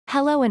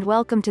Hello and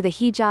welcome to the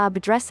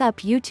HijabDressUp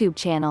YouTube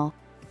channel.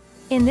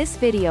 In this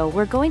video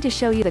we're going to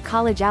show you the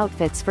college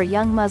outfits for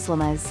young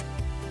Muslimahs.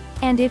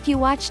 And if you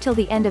watch till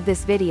the end of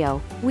this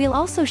video, we'll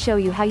also show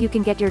you how you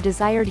can get your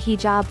desired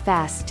hijab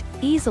fast,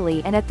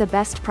 easily and at the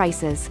best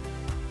prices.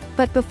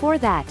 But before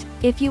that,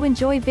 if you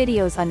enjoy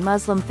videos on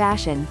Muslim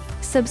fashion,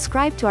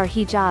 subscribe to our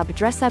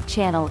HijabDressUp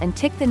channel and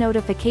tick the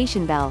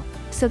notification bell,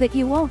 so that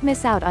you won't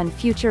miss out on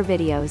future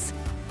videos.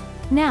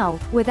 Now,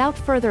 without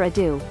further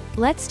ado,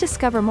 let's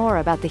discover more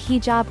about the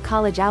hijab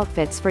college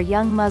outfits for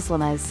young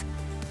Muslimahs.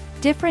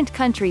 Different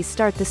countries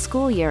start the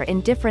school year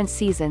in different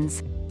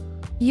seasons.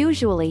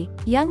 Usually,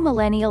 young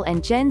millennial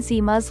and Gen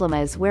Z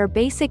Muslimahs wear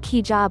basic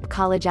hijab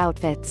college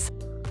outfits.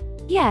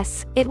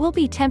 Yes, it will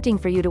be tempting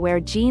for you to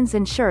wear jeans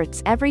and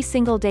shirts every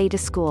single day to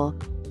school.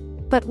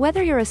 But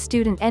whether you're a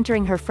student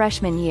entering her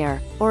freshman year,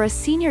 or a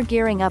senior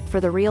gearing up for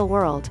the real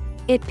world,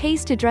 it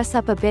pays to dress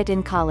up a bit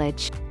in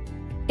college.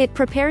 It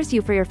prepares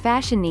you for your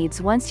fashion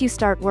needs once you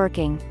start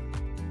working.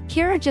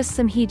 Here are just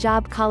some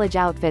hijab college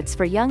outfits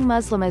for young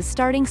Muslimahs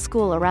starting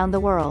school around the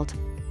world.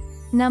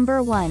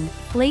 Number 1.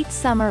 Late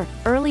summer,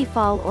 early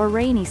fall or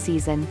rainy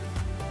season.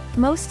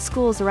 Most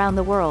schools around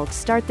the world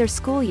start their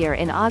school year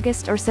in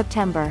August or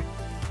September.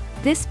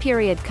 This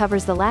period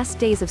covers the last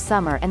days of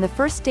summer and the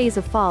first days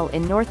of fall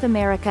in North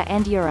America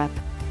and Europe.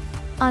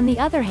 On the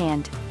other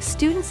hand,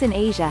 students in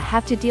Asia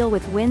have to deal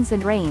with winds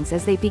and rains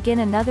as they begin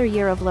another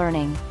year of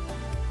learning.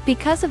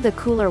 Because of the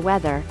cooler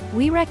weather,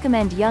 we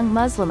recommend young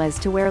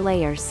Muslimahs to wear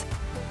layers.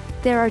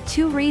 There are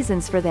two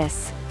reasons for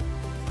this.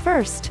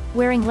 First,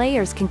 wearing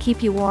layers can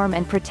keep you warm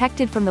and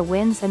protected from the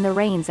winds and the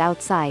rains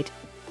outside.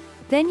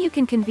 Then you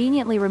can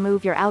conveniently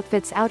remove your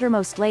outfit's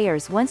outermost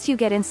layers once you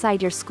get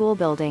inside your school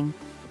building.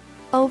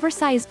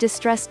 Oversized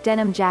distressed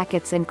denim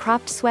jackets and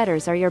cropped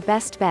sweaters are your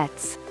best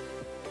bets.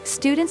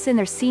 Students in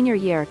their senior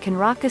year can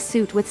rock a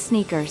suit with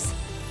sneakers.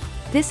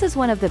 This is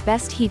one of the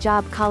best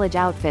hijab college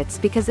outfits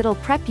because it'll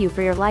prep you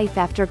for your life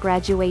after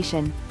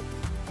graduation.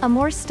 A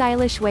more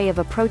stylish way of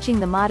approaching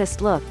the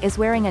modest look is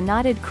wearing a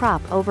knotted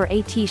crop over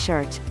a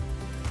t-shirt.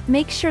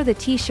 Make sure the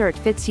t-shirt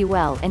fits you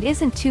well and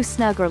isn't too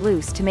snug or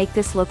loose to make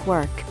this look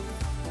work.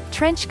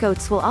 Trench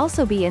coats will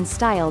also be in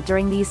style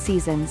during these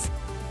seasons.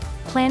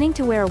 Planning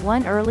to wear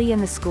one early in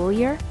the school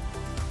year?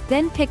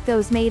 Then pick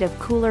those made of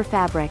cooler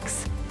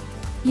fabrics.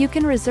 You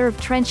can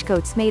reserve trench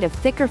coats made of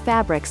thicker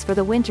fabrics for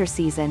the winter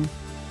season.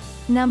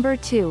 Number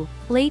 2.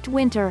 Late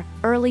winter,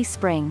 early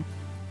spring.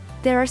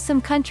 There are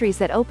some countries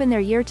that open their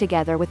year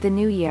together with the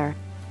new year.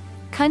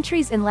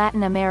 Countries in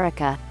Latin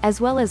America, as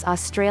well as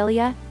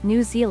Australia,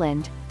 New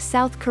Zealand,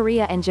 South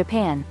Korea and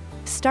Japan,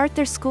 start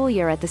their school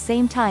year at the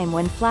same time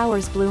when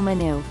flowers bloom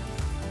anew.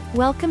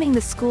 Welcoming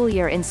the school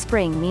year in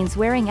spring means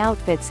wearing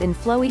outfits in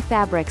flowy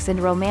fabrics and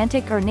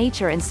romantic or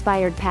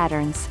nature-inspired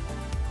patterns.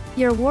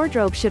 Your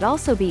wardrobe should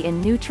also be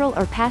in neutral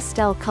or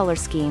pastel color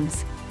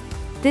schemes.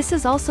 This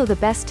is also the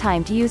best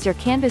time to use your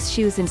canvas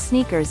shoes and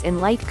sneakers in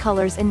light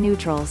colors and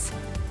neutrals.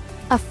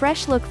 A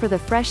fresh look for the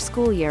fresh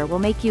school year will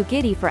make you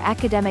giddy for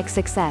academic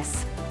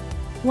success.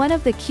 One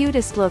of the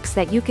cutest looks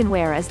that you can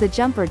wear is the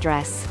jumper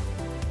dress.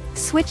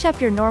 Switch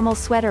up your normal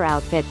sweater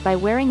outfit by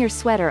wearing your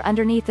sweater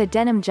underneath a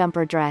denim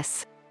jumper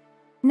dress.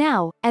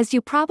 Now, as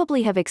you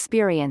probably have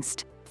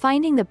experienced,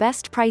 finding the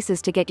best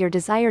prices to get your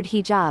desired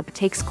hijab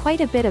takes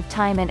quite a bit of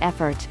time and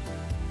effort.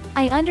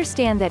 I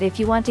understand that if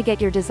you want to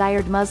get your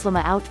desired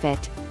Muslimah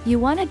outfit, you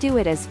want to do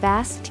it as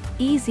fast,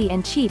 easy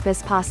and cheap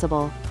as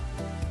possible.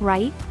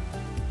 Right?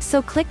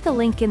 So click the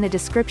link in the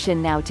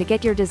description now to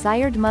get your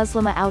desired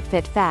Muslimah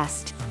outfit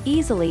fast,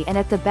 easily and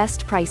at the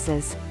best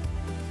prices.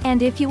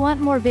 And if you want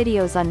more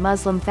videos on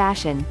Muslim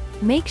fashion,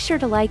 make sure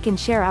to like and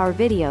share our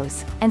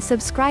videos, and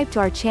subscribe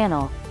to our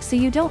channel, so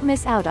you don't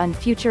miss out on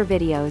future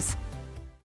videos.